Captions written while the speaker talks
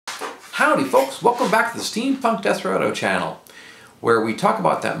Howdy folks, welcome back to the Steampunk Desperado channel, where we talk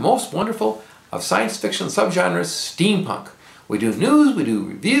about that most wonderful of science fiction subgenres, steampunk. We do news, we do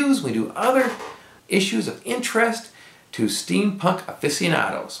reviews, we do other issues of interest to steampunk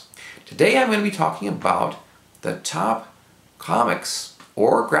aficionados. Today I'm going to be talking about the top comics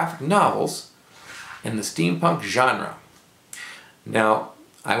or graphic novels in the steampunk genre. Now,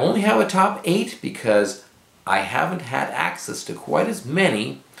 I only have a top 8 because I haven't had access to quite as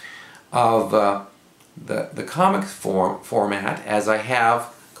many of the comics format as I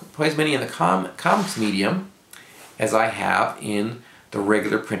have, quite as many in the comics medium as I have in the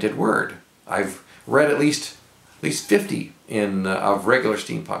regular printed word. I've read at least 50 of regular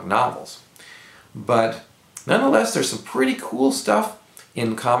steampunk novels. But nonetheless, there's some pretty cool stuff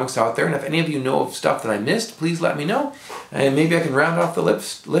in comics out there, and if any of you know of stuff that I missed, please let me know, and maybe I can round off the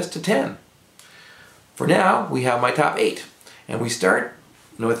list to 10. For now, we have my top 8, and we start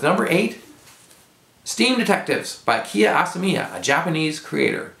with number 8, Steam Detectives by Kiya Asamiya, a Japanese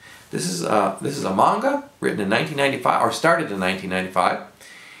creator. This is a manga written in 1995, or started in 1995,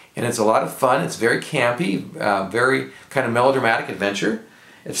 and it's a lot of fun. It's very campy, very kind of melodramatic adventure.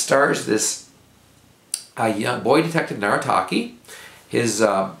 It stars this young boy detective Narataki. His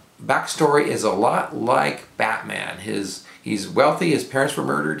backstory is a lot like Batman. He's wealthy, his parents were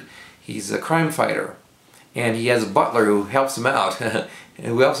murdered, he's a crime fighter, and he has a butler who helps him out,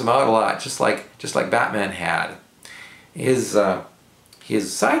 who helps him out a lot, just like Batman had. His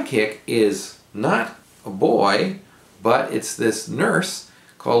sidekick is not a boy, but it's this nurse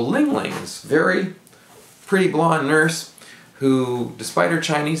called Ling Ling, this very pretty blonde nurse who, despite her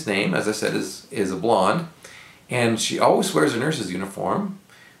Chinese name, as I said, is a blonde. And she always wears a nurse's uniform.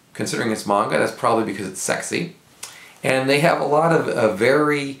 Considering it's manga, that's probably because it's sexy. And they have a lot of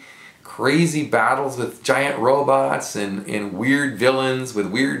very crazy battles with giant robots and weird villains with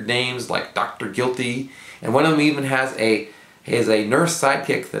weird names like Dr. Guilty. And one of them even has a nurse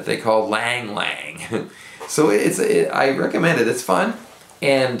sidekick that they call Lang Lang. So I recommend it. It's fun.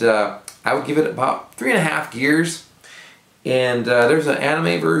 And I would give it about 3.5 gears. And there's an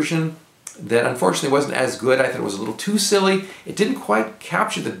anime version that unfortunately wasn't as good. I thought it was a little too silly. It didn't quite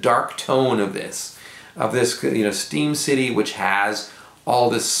capture the dark tone of this Steam City, which has all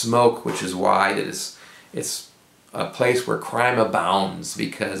this smoke, which is why it's a place where crime abounds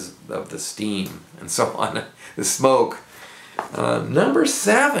because of the steam and so on, the smoke. Number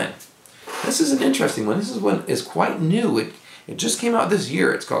 7. This is an interesting one. This one is quite new. It just came out this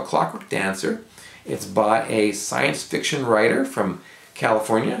year. It's called Clockwork Dancer. It's by a science fiction writer from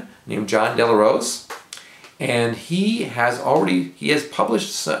California named John Delarose, and he has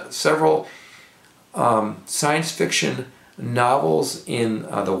published several science fiction novels in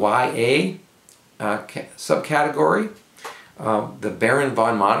the YA subcategory. The Baron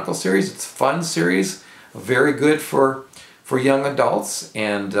von Monocle series. It's a fun series, very good for young adults,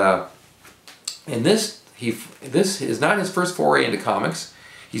 and this is not his first foray into comics.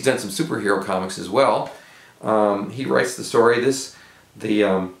 He's done some superhero comics as well. He writes the story. The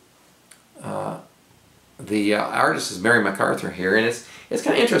artist is Mary MacArthur here, and it's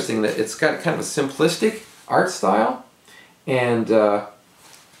kind of interesting that it's got kind of a simplistic art style, and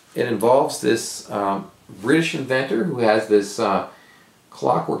it involves this British inventor who has this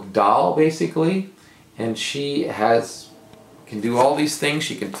clockwork doll, basically, and she can do all these things.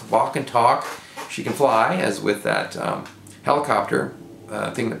 She can walk and talk. She can fly, as with that helicopter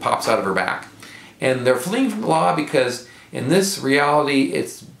thing that pops out of her back. And they're fleeing from the law because in this reality,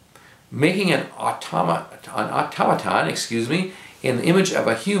 it's making an automaton, in the image of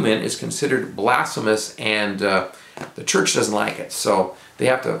a human is considered blasphemous, and the church doesn't like it, so they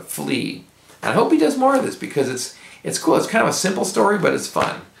have to flee. And I hope he does more of this because it's cool. It's kind of a simple story, but it's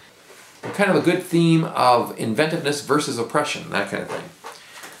fun. And kind of a good theme of inventiveness versus oppression, that kind of thing.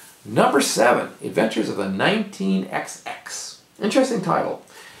 Number 7, Adventures of the 19XX. Interesting title.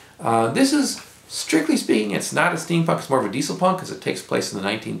 This is, strictly speaking, it's not a steampunk, it's more of a diesel punk because it takes place in the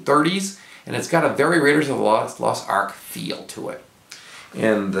 1930s, and it's got a very Raiders of the Lost Ark feel to it.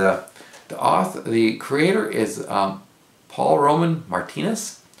 And the creator is Paul Roman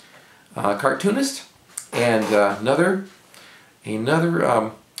Martinez, cartoonist, and another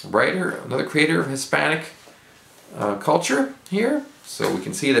writer, another creator of Hispanic culture here. So we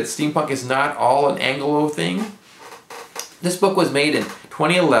can see that steampunk is not all an Anglo thing. This book was made in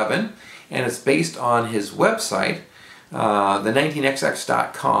 2011, and it's based on his website,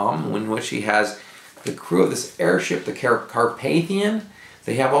 the19xx.com, in which he has the crew of this airship, the Carpathian.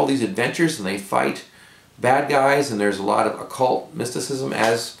 They have all these adventures, and they fight bad guys, and there's a lot of occult mysticism,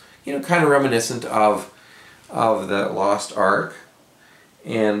 as kind of reminiscent of the Lost Ark.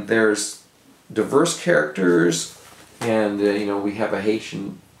 And there's diverse characters, and you know, we have a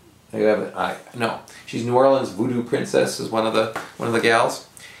Haitian. No, she's New Orleans voodoo princess is one of the gals,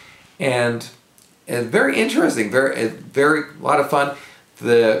 and very interesting, very a lot of fun.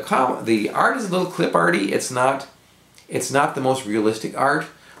 The art is a little clip arty. It's not the most realistic art,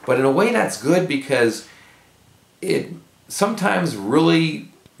 but in a way that's good, because it sometimes really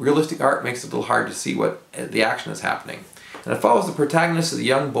realistic art makes it a little hard to see what the action is happening. And it follows the protagonist as a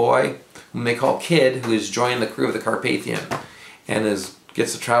young boy whom they call Kid, who is joining the crew of the Carpathian and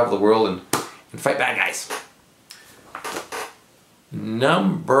gets to travel the world and fight bad guys.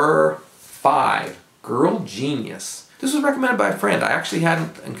 Number 5, Girl Genius. This was recommended by a friend. I actually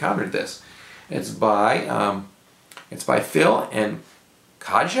hadn't encountered this. It's by Phil and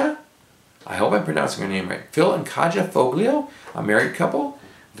Kaja. I hope I'm pronouncing her name right. Phil and Kaja Foglio, a married couple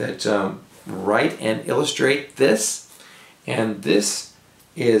that write and illustrate this. And this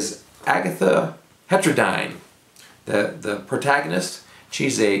is Agatha Heterodyne, the protagonist.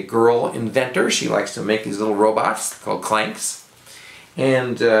 She's a girl inventor. She likes to make these little robots called clanks.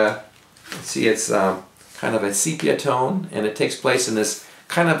 And let's see, it's kind of a sepia tone, and it takes place in this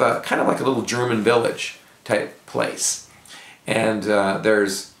kind of like a little German village type place. And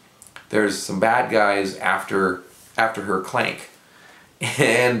there's some bad guys after her clank,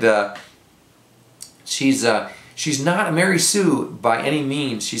 and she's not a Mary Sue by any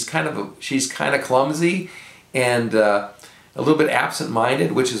means. She's kind of clumsy and a little bit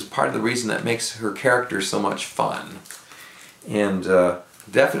absent-minded, which is part of the reason that makes her character so much fun. And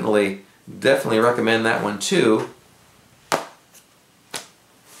definitely recommend that one too.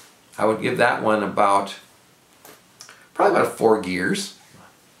 I would give that one probably about 4 gears.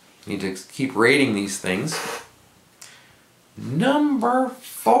 Need to keep rating these things. Number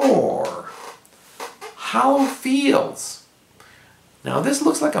 4, Hollow Fields. Now this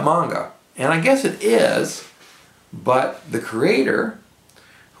looks like a manga, and I guess it is, but the creator,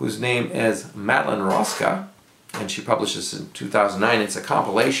 whose name is Madeline Roska, and she published this in 2009, it's a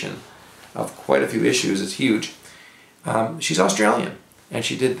compilation of quite a few issues, it's huge. She's Australian, and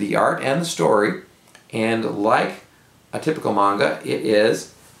she did the art and the story, and like a typical manga,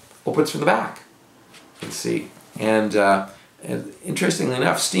 it opens from the back, you can see. And interestingly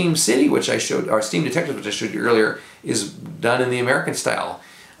enough, Steam City, which I showed, or Steam Detective, which I showed you earlier, is done in the American style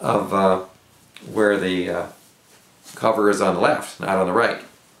of where the cover is on the left, not on the right.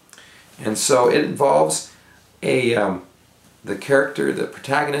 And so it involves the character, the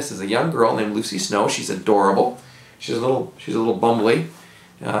protagonist is a young girl named Lucy Snow. She's adorable. She's a little bumbly,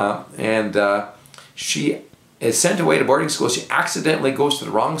 and she is sent away to boarding school. She accidentally goes to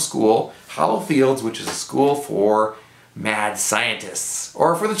the wrong school, Hollow Fields, which is a school for mad scientists,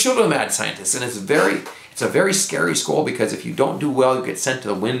 or for the children of mad scientists. And it's a very scary school, because if you don't do well, you get sent to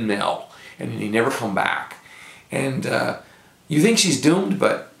the windmill, and you never come back. And you think she's doomed,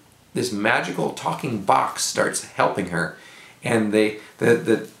 but this magical talking box starts helping her. And the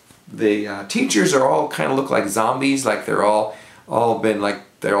teachers are all kind of look like zombies, like they're all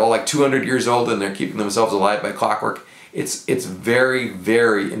like 200 years old, and they're keeping themselves alive by clockwork. It's very,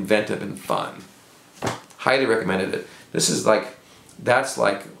 very inventive and fun. Highly recommended it. That's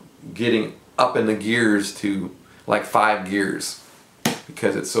like getting up in the gears to like 5 gears,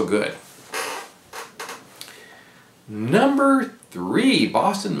 because it's so good. Number 3,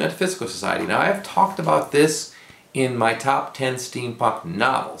 Boston Metaphysical Society. Now I've talked about this in my top 10 steampunk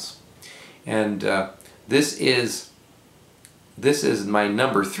novels, and this is my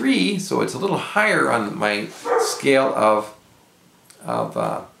number 3, so it's a little higher on my scale of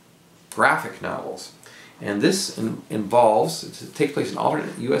graphic novels. And this it takes place in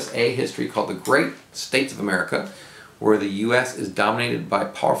alternate USA history called the Great States of America, where the US is dominated by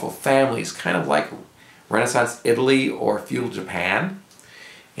powerful families, kind of like Renaissance Italy or feudal Japan.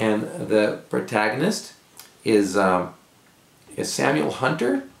 And the protagonist is Samuel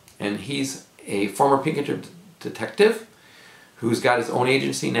Hunter, and he's a former Pinkerton detective who's got his own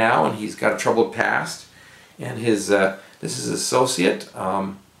agency now, and he's got a troubled past. And this is his associate,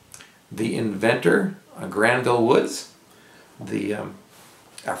 the inventor, Granville Woods, the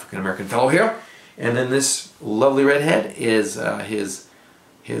African-American fellow here. And then this lovely redhead is his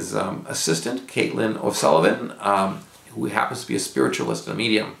assistant, Caitlin O'Sullivan, who happens to be a spiritualist and a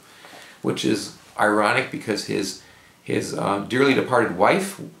medium, which is ironic because his dearly departed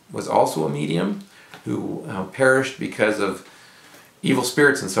wife was also a medium who perished because of evil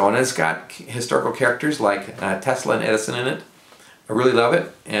spirits and so on. And it's got historical characters like Tesla and Edison in it. I really love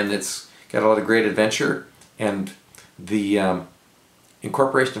it, and it's got a lot of great adventure, and the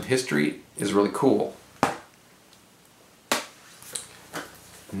incorporation of history is really cool.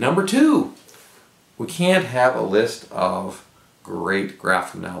 Number 2, we can't have a list of great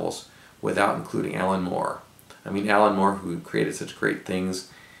graphic novels without including Alan Moore. I mean, Alan Moore, who created such great things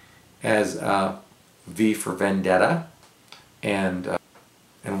as V for Vendetta and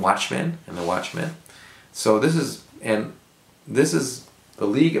Watchmen and The Watchmen. So this is The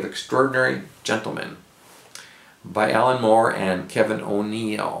League of Extraordinary Gentlemen by Alan Moore and Kevin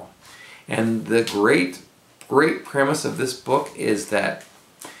O'Neill. And the great premise of this book is that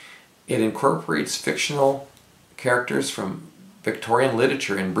it incorporates fictional characters from Victorian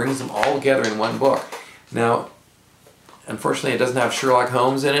literature and brings them all together in one book. Now, unfortunately, it doesn't have Sherlock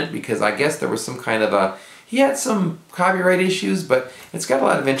Holmes in it because I guess there was some kind of he had some copyright issues, but it's got a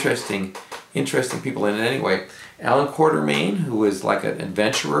lot of interesting people in it anyway. Alan Quatermain, who is like an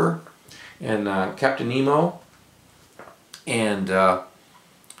adventurer, and Captain Nemo, and The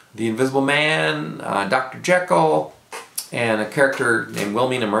Invisible Man, Dr. Jekyll, and a character named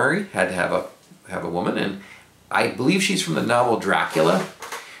Wilhelmina Murray had to have a woman, and I believe she's from the novel Dracula.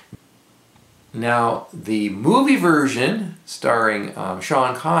 Now, the movie version starring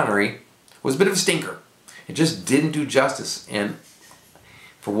Sean Connery was a bit of a stinker. It just didn't do justice, and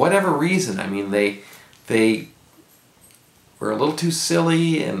for whatever reason, I mean, they were a little too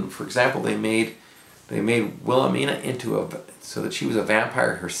silly, and for example, they made Wilhelmina into so that she was a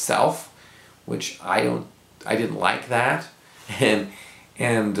vampire herself, which I didn't like that, and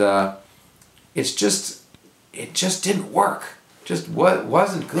it just didn't work. Just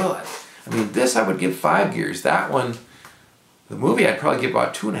wasn't good. I mean, this I would give 5 gears. That one, the movie, I'd probably give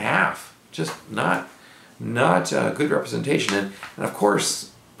about 2.5. Just not good representation, and of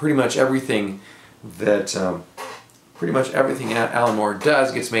course, pretty much everything Alan Moore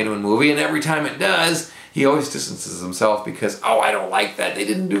does gets made into a movie, and every time it does, he always distances himself because, oh, I don't like that. They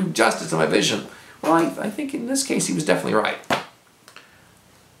didn't do justice to my vision. Well, I think in this case he was definitely right.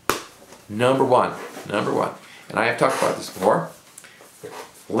 Number one, and I have talked about this before,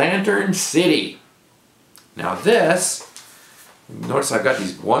 Lantern City. Now this, notice I've got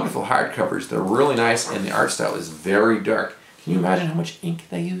these wonderful hardcovers. They're really nice, and the art style is very dark. Can you imagine how much ink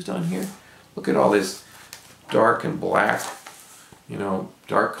they used on here? Look at all this dark and black,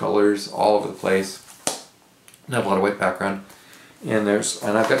 dark colors all over the place. And I have a lot of white background. And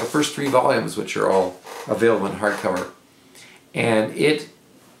I've got the first 3 volumes, which are all available in hardcover. And it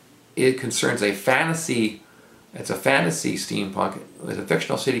concerns a fantasy. It's a fantasy steampunk. It's a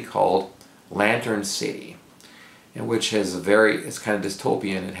fictional city called Lantern City, in which it's kind of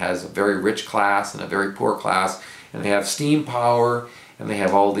dystopian. It has a very rich class and a very poor class, and they have steam power, and they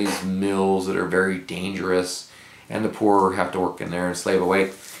have all these mills that are very dangerous, and the poor have to work in there and slave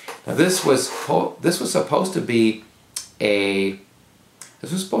away. Now this was supposed to be a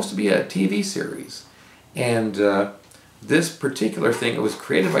TV series, and this particular thing, it was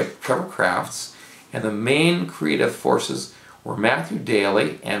created by Trevor Crafts, and the main creative forces were Matthew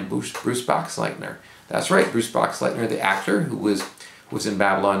Daly and Bruce Boxleitner. That's right, Bruce Boxleitner, the actor who was in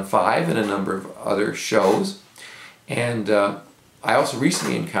Babylon 5 and a number of other shows. And I also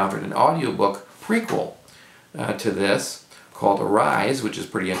recently encountered an audiobook prequel to this called Arise, which is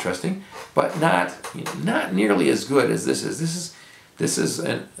pretty interesting, but not nearly as good as this is.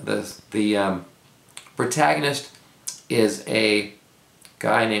 The protagonist is a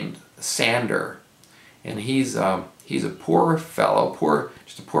guy named Sander, and he's a poor fellow,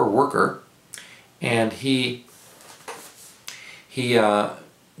 just a poor worker, and he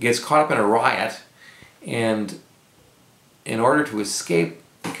gets caught up in a riot, and in order to escape,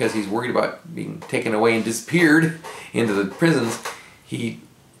 because he's worried about being taken away and disappeared into the prisons, he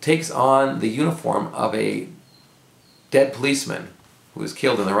takes on the uniform of a dead policeman who was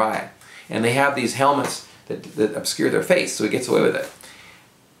killed in the riot. And they have these helmets that obscure their face, so he gets away with it.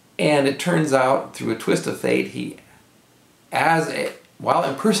 And it turns out, through a twist of fate, while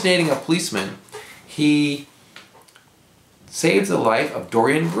impersonating a policeman, he saves the life of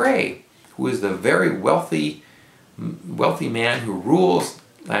Dorian Gray, who is the very wealthy man who rules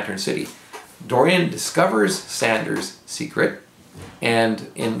Lantern City. Dorian discovers Sander's secret, and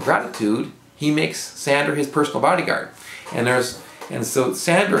in gratitude, he makes Sander his personal bodyguard. And so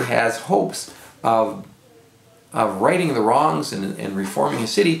Sander has hopes of righting the wrongs and reforming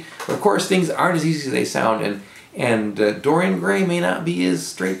his city, but of course things aren't as easy as they sound, and Dorian Gray may not be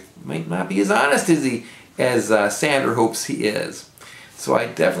as honest as Sander hopes he is. So I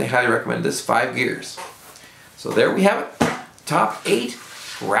definitely highly recommend this, 5 gears. So there we have it. Top 8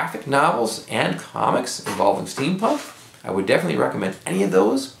 graphic novels and comics involving steampunk. I would definitely recommend any of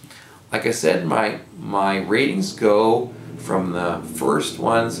those. Like I said, my ratings go from the first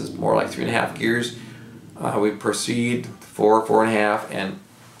ones is more like 3.5 gears. We proceed 4, 4.5, and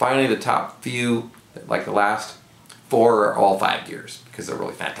finally the top few, like the last 4 or all 5 gears, because they're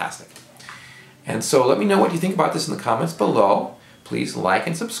really fantastic. And so let me know what you think about this in the comments below. Please like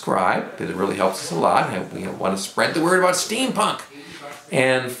and subscribe, because it really helps us a lot. And we want to spread the word about steampunk.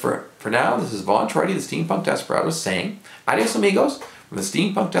 And for now, this is Vaughn Troity, the Steampunk Desperado, saying adios amigos from the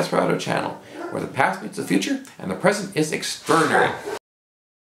Steampunk Desperado channel, where the past meets the future and the present is extraordinary.